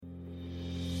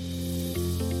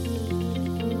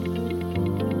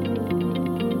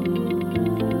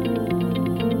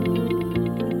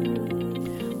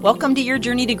Welcome to Your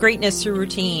Journey to Greatness Through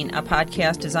Routine, a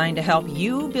podcast designed to help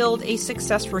you build a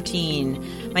success routine.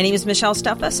 My name is Michelle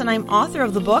Steffes, and I'm author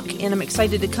of the book, and I'm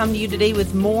excited to come to you today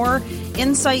with more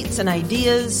insights and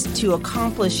ideas to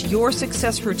accomplish your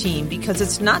success routine, because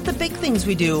it's not the big things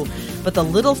we do, but the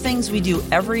little things we do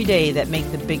every day that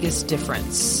make the biggest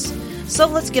difference. So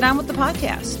let's get on with the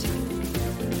podcast.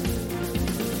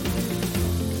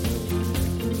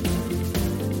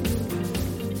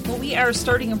 We are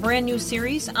starting a brand new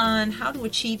series on how to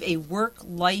achieve a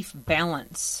work-life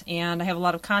balance, and I have a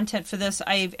lot of content for this.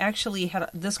 I've actually had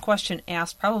this question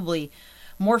asked probably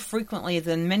more frequently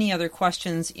than many other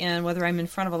questions, and whether I'm in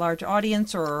front of a large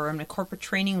audience or I'm in a corporate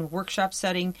training and workshop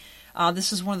setting,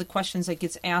 this is one of the questions that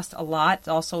gets asked a lot,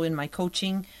 also in my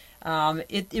coaching.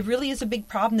 It really is a big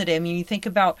problem today. I mean, you think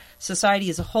about society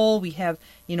as a whole. We have,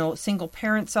 single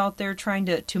parents out there trying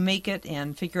to make it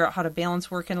and figure out how to balance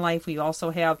work and life. We also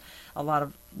have a lot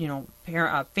of,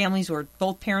 families where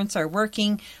both parents are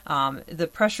working. The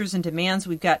pressures and demands.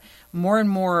 We've got more and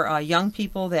more young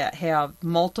people that have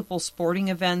multiple sporting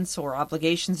events or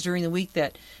obligations during the week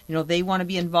that, they want to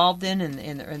be involved in,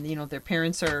 and their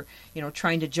parents are,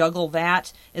 trying to juggle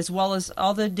that, as well as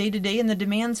all the day-to-day and the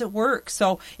demands at work.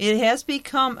 So it has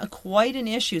become quite an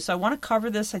issue. So I want to cover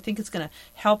this. I think it's going to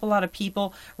help a lot of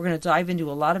people. We're going to dive into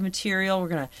a lot of material. We're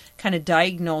going to kind of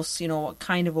diagnose, what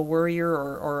kind of a worrier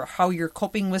or how you're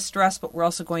coping with stress, but we're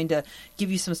also going to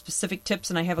give you some specific tips,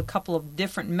 and I have a couple of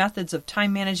different methods of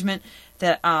time management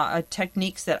that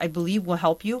techniques that I believe will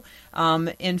help you.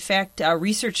 In fact,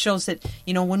 research shows that,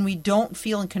 when we don't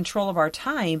feel in control of our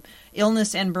time,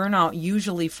 illness and burnout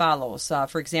usually follows.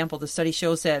 For example, the study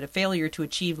shows that a failure to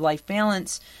achieve life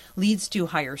balance leads to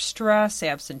higher stress,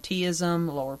 absenteeism,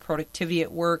 lower productivity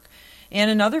at work. And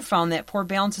another found that poor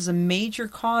balance is a major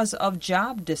cause of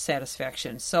job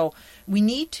dissatisfaction. So we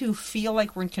need to feel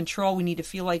like we're in control. We need to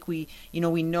feel like we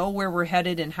know where we're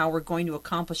headed and how we're going to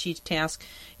accomplish each task.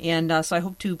 And so I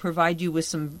hope to provide you with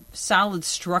some solid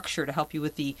structure to help you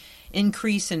with the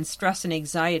increase in stress and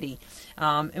anxiety.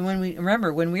 And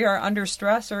when we are under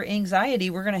stress or anxiety,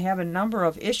 we're going to have a number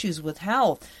of issues with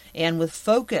health and with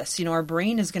focus. Our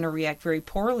brain is going to react very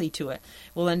poorly to it.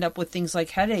 We'll end up with things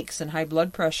like headaches and high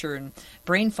blood pressure and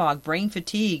brain fog, brain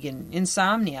fatigue, and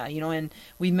insomnia. And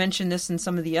we mentioned this in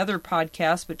some of the other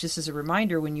podcasts, but just as a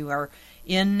reminder, when you are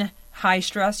in high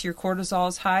stress, your cortisol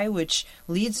is high, which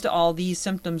leads to all these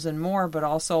symptoms and more, but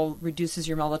also reduces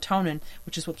your melatonin,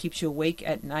 which is what keeps you awake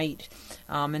at night.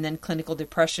 And then clinical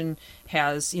depression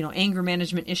has, anger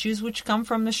management issues, which come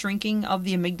from the shrinking of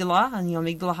the amygdala and the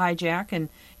amygdala hijack, and,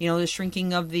 the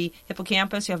shrinking of the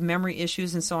hippocampus. You have memory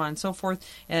issues and so on and so forth.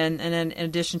 And then in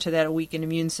addition to that, a weakened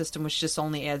immune system, which just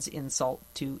only adds insult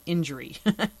to injury.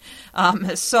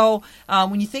 So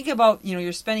when you think about,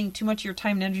 you're spending too much of your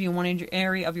time and energy in one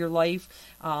area of your life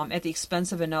at the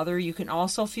expense of another, you can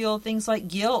also feel things like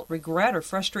guilt, regret, or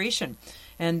frustration.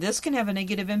 And this can have a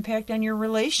negative impact on your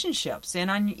relationships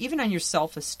and even on your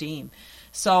self-esteem.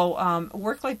 So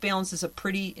work-life balance is a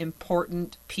pretty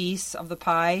important piece of the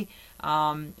pie,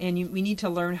 and we need to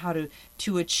learn how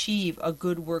to achieve a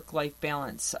good work-life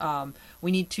balance.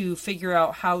 We need to figure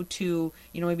out how to,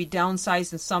 maybe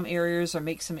downsize in some areas or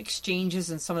make some exchanges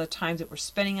in some of the times that we're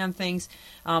spending on things,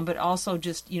 but also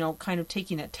just, kind of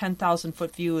taking that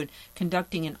 10,000-foot view and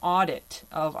conducting an audit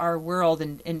of our world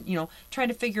and trying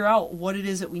to figure out what it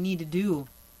is that we need to do.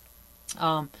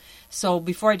 So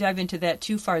before I dive into that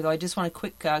too far, though, I just want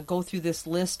to go through this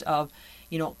list of,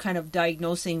 kind of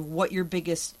diagnosing what your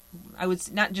biggest,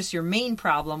 not just your main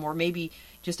problem or maybe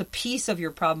just a piece of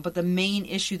your problem, but the main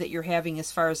issue that you're having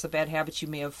as far as the bad habits you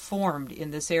may have formed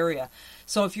in this area.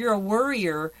 So if you're a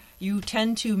worrier, you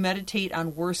tend to meditate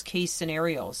on worst case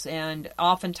scenarios, and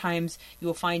oftentimes you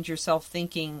will find yourself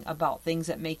thinking about things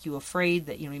that make you afraid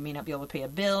that you may not be able to pay a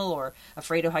bill, or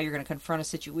afraid of how you're going to confront a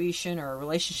situation or a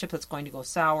relationship that's going to go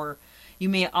sour. You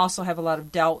may also have a lot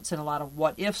of doubts and a lot of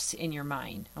what ifs in your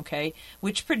mind, okay,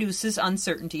 which produces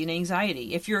uncertainty and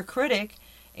anxiety. If you're a critic,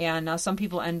 and some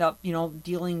people end up,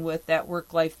 dealing with that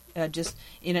work life just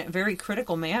in a very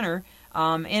critical manner.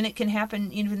 And it can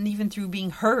happen even through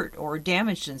being hurt or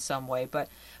damaged in some way. But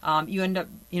you end up,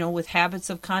 with habits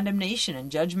of condemnation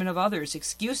and judgment of others,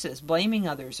 excuses, blaming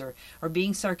others, or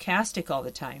being sarcastic all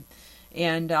the time.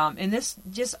 And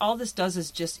this all this does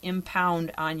is just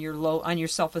impound on your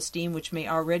self-esteem, which may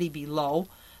already be low.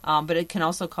 But it can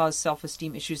also cause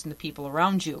self-esteem issues in the people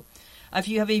around you. If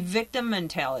you have a victim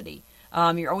mentality,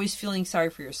 you're always feeling sorry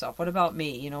for yourself. What about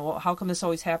me? How come this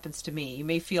always happens to me? You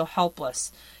may feel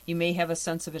helpless. You may have a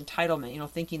sense of entitlement,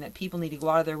 thinking that people need to go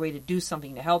out of their way to do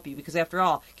something to help you because, after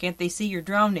all, can't they see you're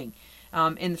drowning?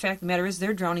 And the fact of the matter is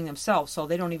they're drowning themselves, so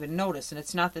they don't even notice. And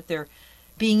it's not that they're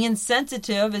being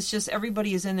insensitive, it's just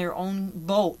everybody is in their own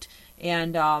boat,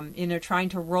 and they're trying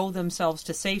to row themselves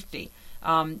to safety.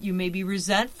 You may be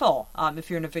resentful if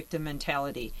you're in a victim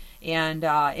mentality, and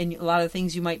a lot of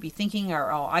things you might be thinking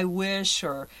are, oh, I wish,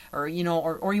 or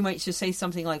you might just say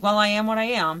something like, well, I am what I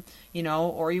am,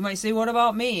 or you might say, what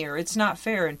about me, or it's not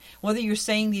fair. And whether you're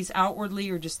saying these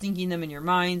outwardly or just thinking them in your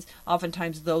minds,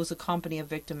 oftentimes those accompany a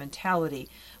victim mentality,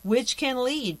 which can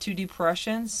lead to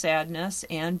depression, sadness,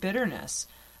 and bitterness.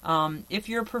 If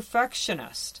you're a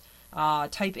perfectionist,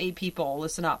 type A people,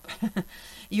 listen up.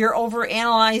 You're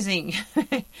overanalyzing.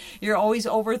 You're always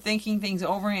overthinking things,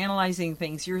 overanalyzing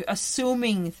things. You're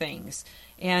assuming things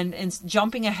and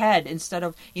jumping ahead instead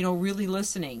of, really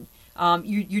listening.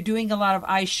 You're doing a lot of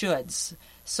I shoulds.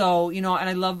 So, and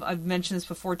I've mentioned this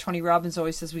before, Tony Robbins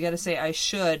always says, we got to say I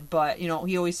should, but, he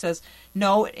always says,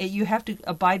 no, you have to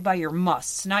abide by your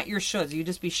musts, not your shoulds. You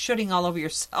just be shoulding all over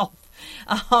yourself.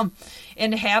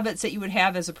 And habits that you would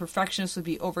have as a perfectionist would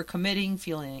be overcommitting,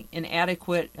 feeling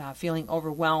inadequate, feeling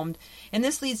overwhelmed. And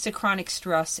this leads to chronic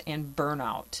stress and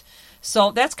burnout.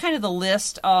 So that's kind of the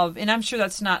list of, and I'm sure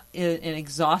that's not an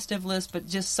exhaustive list, but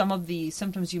just some of the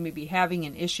symptoms you may be having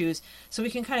and issues, so we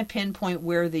can kind of pinpoint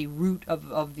where the root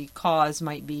of the cause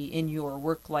might be in your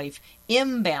work-life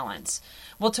imbalance.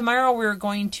 Well, tomorrow we're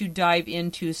going to dive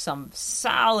into some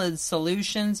solid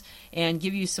solutions and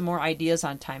give you some more ideas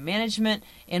on time management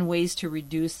and ways to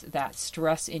reduce that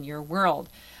stress in your world.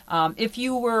 If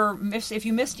you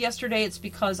missed yesterday, it's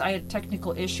because I had a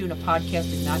technical issue and a podcast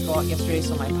did not go out yesterday,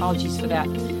 so my apologies for that.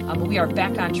 But we are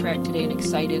back on track today and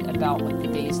excited about what the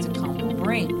days to come will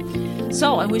bring.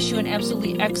 So I wish you an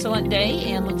absolutely excellent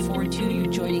day and look forward to you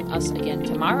joining us again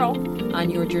tomorrow on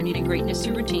your journey to greatness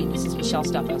through routine. This is Michelle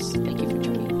Steffes. Thank you for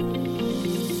joining.